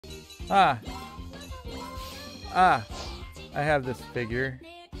Ah! Ah! I have this figure.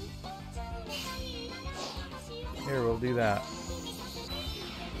 Here, we'll do that.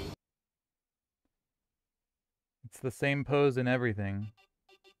 It's the same pose and everything.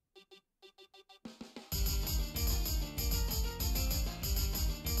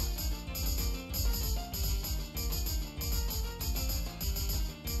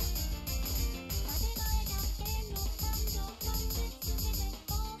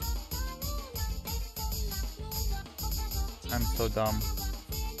 I'm so dumb.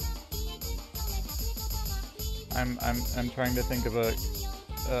 I'm trying to think of a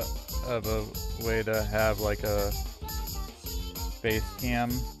way to have like a face cam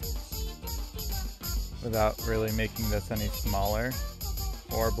without really making this any smaller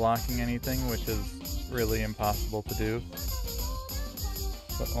or blocking anything, which is really impossible to do.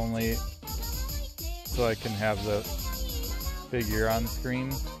 But only so I can have the figure on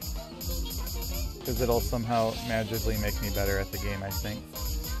screen, because it'll somehow magically make me better at the game, I think.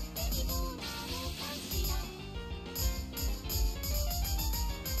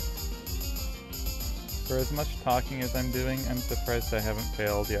 For as much talking as I'm doing, I'm surprised I haven't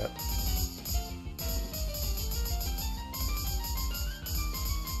failed yet.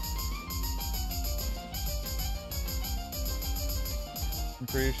 I'm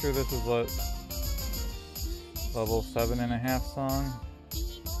pretty sure this is what, level 7.5 song?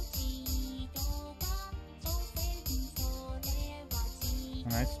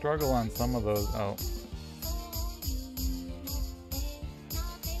 And I struggle on some of those. Oh.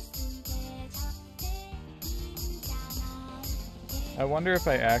 I wonder if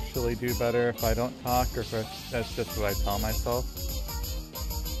I actually do better if I don't talk, or if that's just what I tell myself.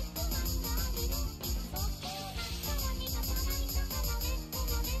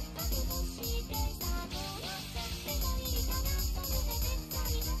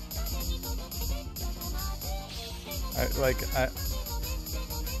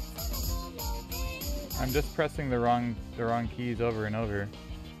 I'm just pressing the wrong keys over and over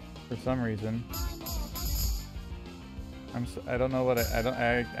for some reason. I don't know what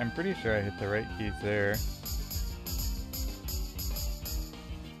I'm pretty sure I hit the right keys there,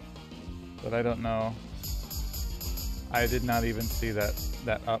 but I don't know. I did not even see that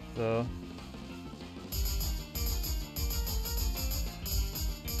up though.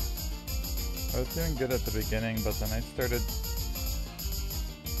 I was doing good at the beginning, but then I started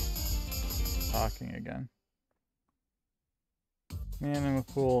talking again. Man, I'm a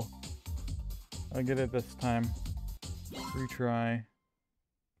fool. I'll get it this time. Retry.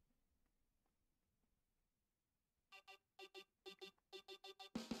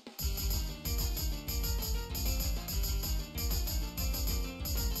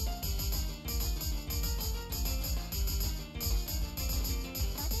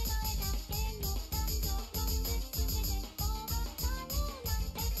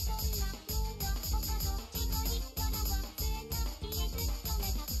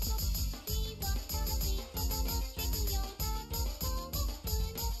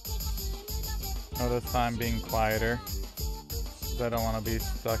 Notice I'm being quieter, because I don't want to be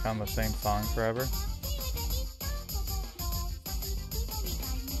stuck on the same song forever.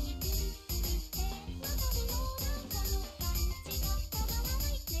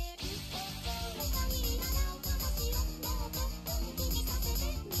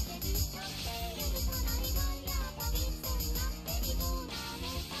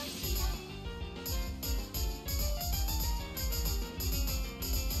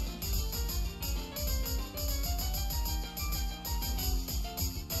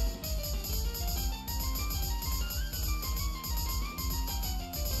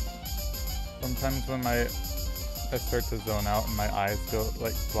 Sometimes when I start to zone out and my eyes go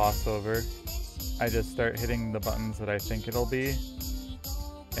like gloss over, I just start hitting the buttons that I think it'll be,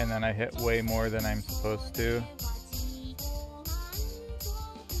 and then I hit way more than I'm supposed to.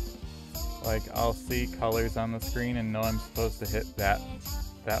 Like I'll see colors on the screen and know I'm supposed to hit that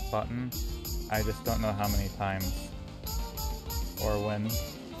button. I just don't know how many times or when.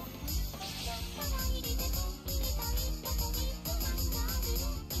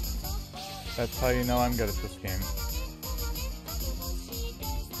 That's how you know I'm good at this game.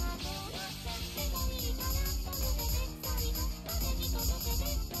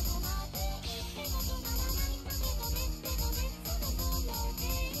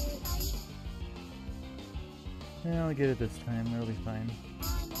 Yeah, I'll get it this time, it'll be fine.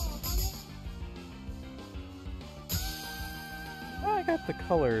 Oh, I got the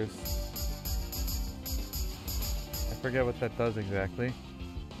colors. I forget what that does exactly.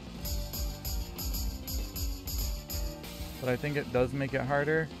 But I think it does make it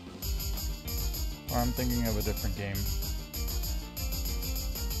harder. Or I'm thinking of a different game.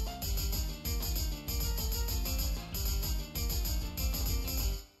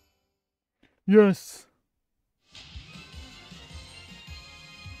 Yes!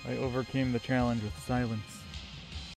 I overcame the challenge with silence.